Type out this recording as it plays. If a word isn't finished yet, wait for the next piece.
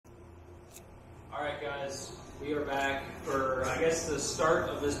Alright guys, we are back for, I guess, the start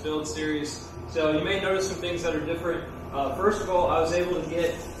of this build series. So you may notice some things that are different. First of all, I was able to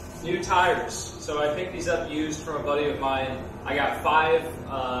get new tires. So I picked these up used from a buddy of mine. I got 5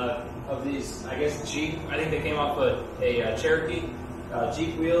 of these, I guess, Jeep. I think they came off a Cherokee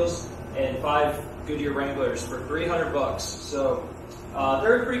Jeep wheels, and 5 Goodyear Wranglers for 300 bucks. So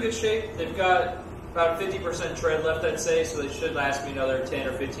they're in pretty good shape. They've got about 50% tread left, I'd say, so they should last me another 10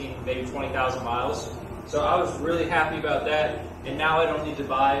 or 15, maybe 20,000 miles. So I was really happy about that, and now I don't need to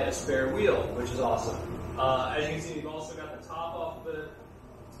buy a spare wheel, which is awesome. As you can see, we've also got the top off of it.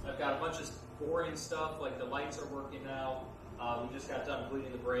 I've got a bunch of boring stuff, like the lights are working now. We just got done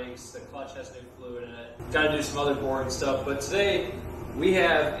bleeding the brakes. The clutch has new fluid in it. Got to do some other boring stuff, but today we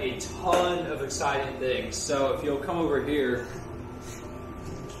have a ton of exciting things. So if you'll come over here,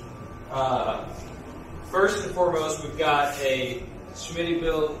 first and foremost, we've got a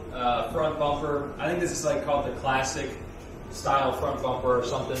Schmitty-built front bumper. I think this is like called the classic style front bumper or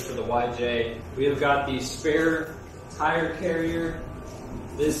something for the YJ. We have got the spare tire carrier.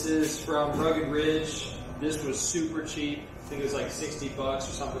 This is from Rugged Ridge. This was super cheap. I think it was like 60 bucks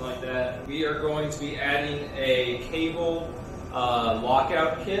or something like that. We are going to be adding a cable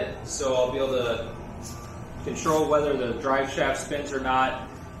lockout kit, so I'll be able to control whether the drive shaft spins or not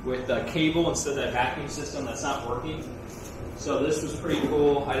with the cable instead of that vacuum system that's not working. So this was pretty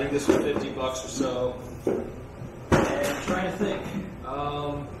cool. I think this was 50 bucks or so. And I'm trying to think.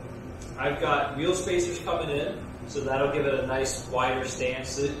 I've got wheel spacers coming in, so that'll give it a nice wider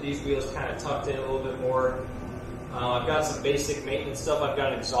stance. These wheels kind of tucked in a little bit more. I've got some basic maintenance stuff. I've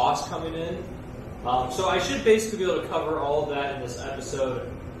got an exhaust coming in. So I should basically be able to cover all of that in this episode.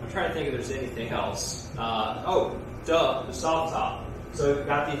 I'm trying to think if there's anything else. The soft top. So we've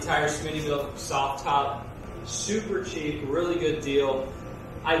got the entire Schmitty-built soft top. Super cheap, really good deal.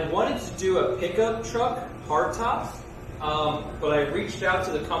 I wanted to do a pickup truck hard top, but I reached out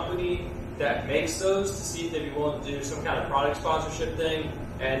to the company that makes those to see if they'd be willing to do some kind of product sponsorship thing,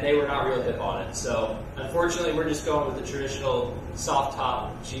 and they were not real hip on it. So unfortunately, we're just going with the traditional soft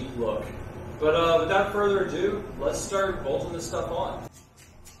top Jeep look. But without further ado, let's start bolting this stuff on.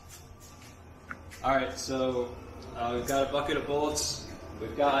 All right, so we've got a bucket of bolts.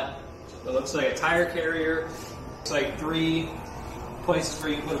 We've got what looks like a tire carrier. It's like 3 places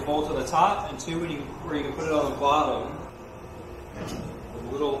where you can put a bolt on the top, and 2 where you can put it on the bottom.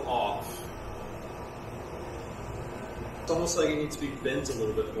 A little off. It's almost like it needs to be bent a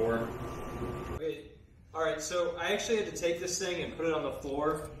little bit more. Okay. All right, so I actually had to take this thing and put it on the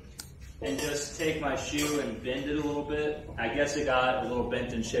floor and just take my shoe and bend it a little bit. I guess it got a little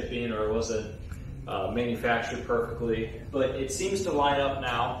bent in shipping, or it wasn't manufactured perfectly, but it seems to line up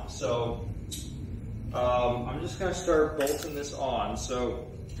now. So I'm just gonna start bolting this on. So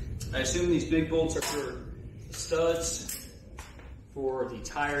I assume these big bolts are for studs for the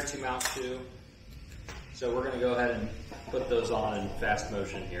tire to mount to. So we're gonna go ahead and put those on in fast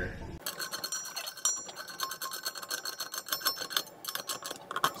motion here.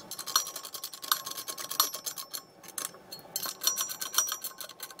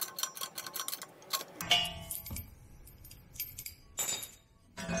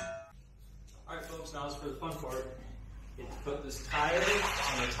 Alright folks, now it's for the fun part. You have to put this tire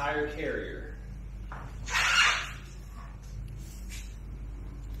on the tire carrier.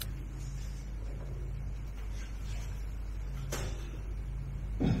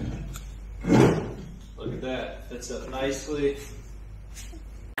 Look at that, fits up nicely.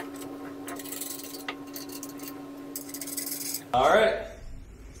 Alright,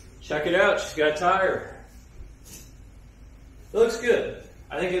 check it out, she's got a tire. It looks good.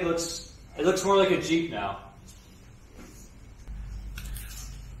 I think it looks more like a Jeep now.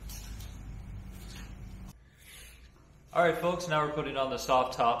 Alright folks, now we're putting on the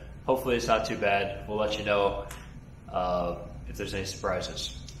soft top. Hopefully it's not too bad. We'll let you know if there's any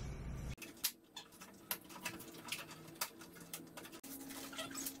surprises.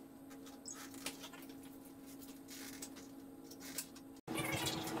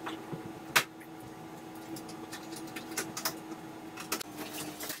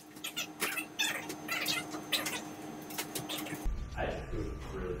 I poop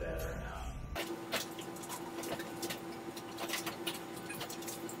really bad right now.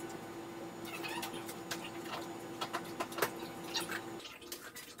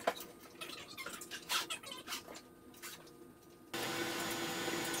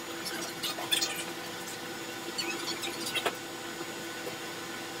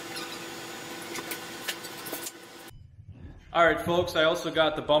 All right, folks, I also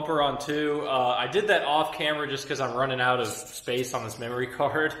got the bumper on too. I did that off camera just because I'm running out of space on this memory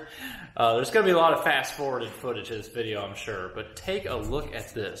card. There's going to be a lot of fast forwarded footage of this video, I'm sure, but take a look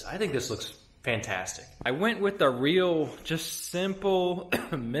at this. I think this looks fantastic. I went with the real, just simple,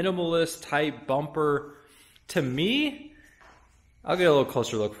 minimalist type bumper. To me, I'll get a little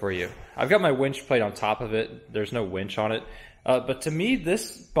closer look for you. I've got my winch plate on top of it. There's no winch on it. But to me,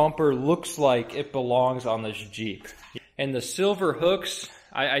 this bumper looks like it belongs on this Jeep. And the silver hooks,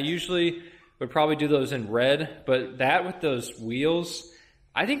 I usually would probably do those in red, but that with those wheels,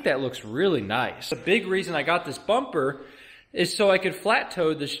 I think that looks really nice. The big reason I got this bumper is so I could flat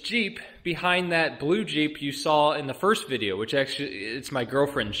tow this Jeep behind that blue Jeep you saw in the first video, which actually, it's my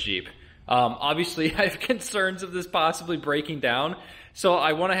girlfriend's Jeep. Obviously, I have concerns of this possibly breaking down, so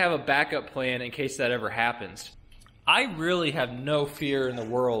I want to have a backup plan in case that ever happens. I really have no fear in the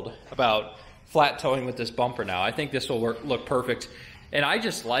world about flat towing with this bumper now. I think this will look perfect, and I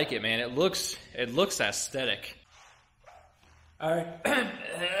just like it, man. It looks aesthetic. All right.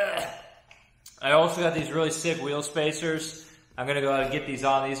 I also got these really sick wheel spacers. I'm gonna go ahead and get these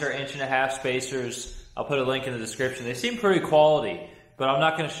on. These are 1.5 inch spacers. I'll put a link in the description. They seem pretty quality, but I'm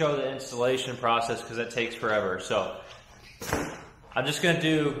not gonna show the installation process because that takes forever. So I'm just gonna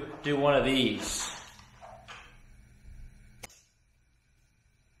do one of these.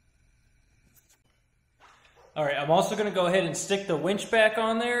 All right, I'm also gonna go ahead and stick the winch back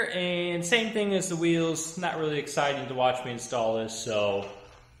on there, and same thing as the wheels. Not really exciting to watch me install this, so.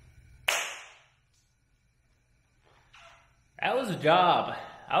 That was a job.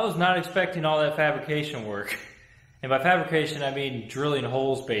 I was not expecting all that fabrication work. And by fabrication, I mean drilling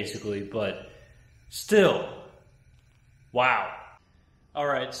holes basically, but still, wow. All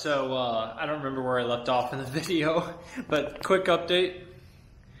right, so I don't remember where I left off in the video, but quick update.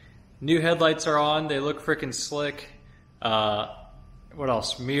 New headlights are on. They look freaking slick. What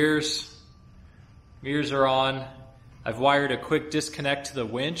else? Mirrors. Mirrors are on. I've wired a quick disconnect to the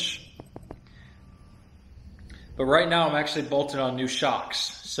winch. But right now I'm actually bolting on new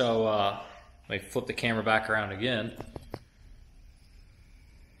shocks. So let me flip the camera back around again.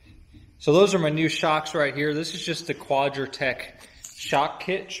 So those are my new shocks right here. This is just the Quadratec shock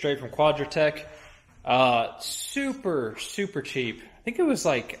kit, straight from Quadratec. Super, super cheap. I think it was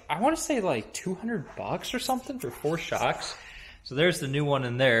like, I want to say like $200 or something for 4 shocks. So there's the new one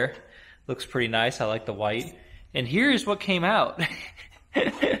in there. Looks pretty nice. I like the white. And here's what came out.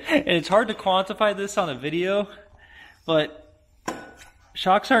 And it's hard to quantify this on a video, but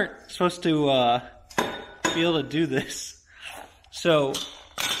shocks aren't supposed to be able to do this. So,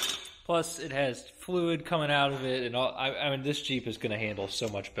 plus it has fluid coming out of it, and all. I mean, this Jeep is going to handle so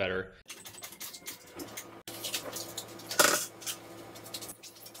much better.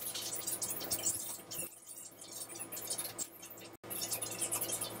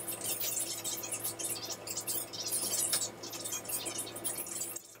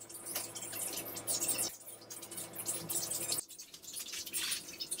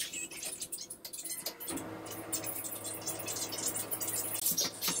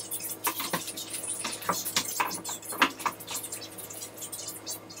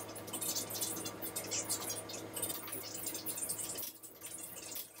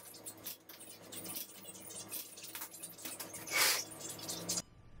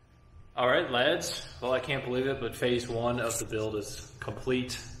 All right, lads. Well, I can't believe it, but phase 1 of the build is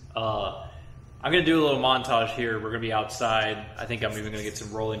complete. I'm gonna do a little montage here. We're gonna be outside. I think I'm even gonna get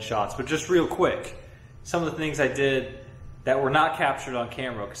some rolling shots, but just real quick, some of the things I did that were not captured on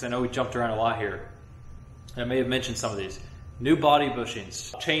camera, because I know we jumped around a lot here. And I may have mentioned some of these. New body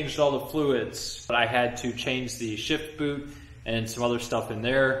bushings, changed all the fluids. I had to change the shift boot and some other stuff in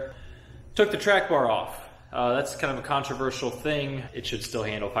there. Took the track bar off. That's kind of a controversial thing. It should still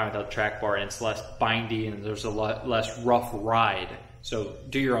handle fine without the track bar, and it's less bindy and there's a lot less rough ride. So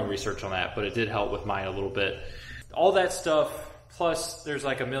do your own research on that, but it did help with mine a little bit. All that stuff, plus there's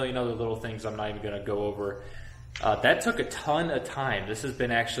like a million other little things I'm not even gonna go over. That took a ton of time. This has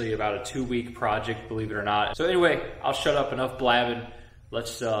been actually about a 2-week project, believe it or not. So anyway, I'll shut up, enough blabbing.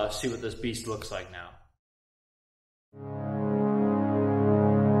 Let's see what this beast looks like now.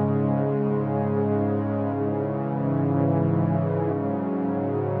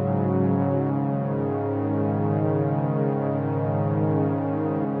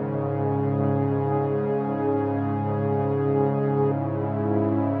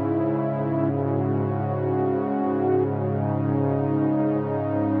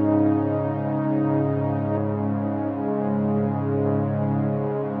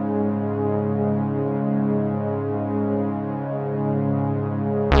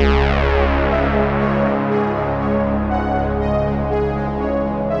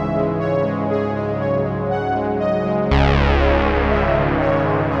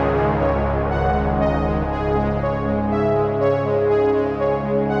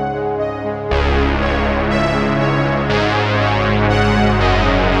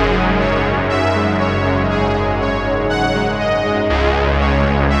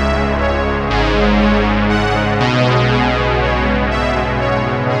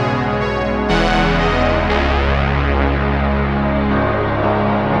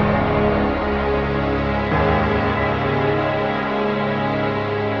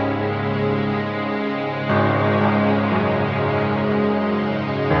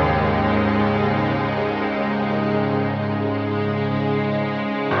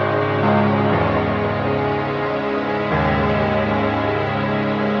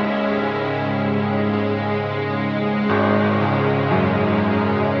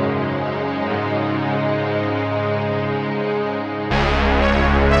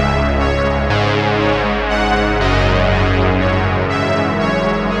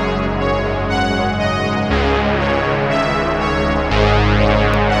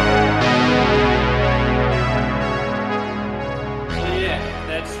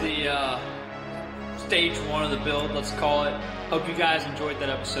 guys enjoyed that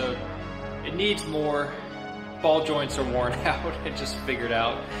episode. It needs more. Ball joints are worn out. I just figured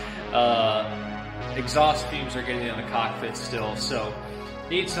out. Exhaust fumes are getting in the cockpit still, so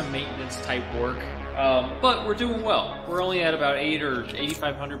needs some maintenance type work. But we're doing well. We're only at about $800 or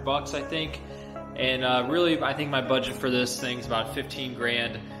 $8,500, I think. And really, I think my budget for this thing's about 15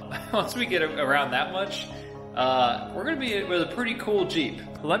 grand. Once we get around that much, we're gonna be with a pretty cool Jeep.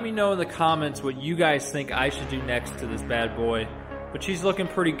 Let me know in the comments what you guys think I should do next to this bad boy. But she's looking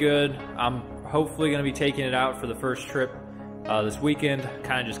pretty good. I'm hopefully gonna be taking it out for the first trip this weekend.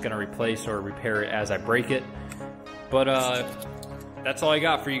 Kind of just gonna replace or repair it as I break it. But that's all I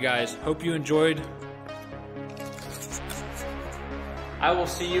got for you guys. Hope you enjoyed. I will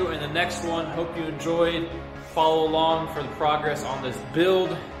see you in the next one. Hope you enjoyed. Follow along for the progress on this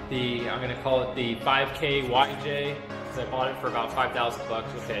build. I'm gonna call it the 5K YJ, because I bought it for about 5,000 bucks.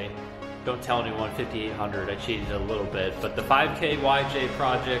 Okay, don't tell anyone, 5,800. I cheated a little bit, but the 5K YJ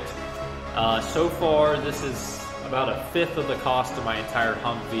project. So far, this is about a fifth of the cost of my entire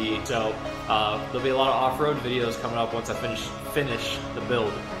Humvee. So there'll be a lot of off-road videos coming up once I finish the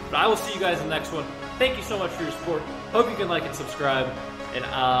build. But I will see you guys in the next one. Thank you so much for your support. Hope you can like and subscribe. And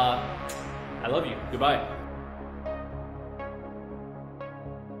I love you. Goodbye.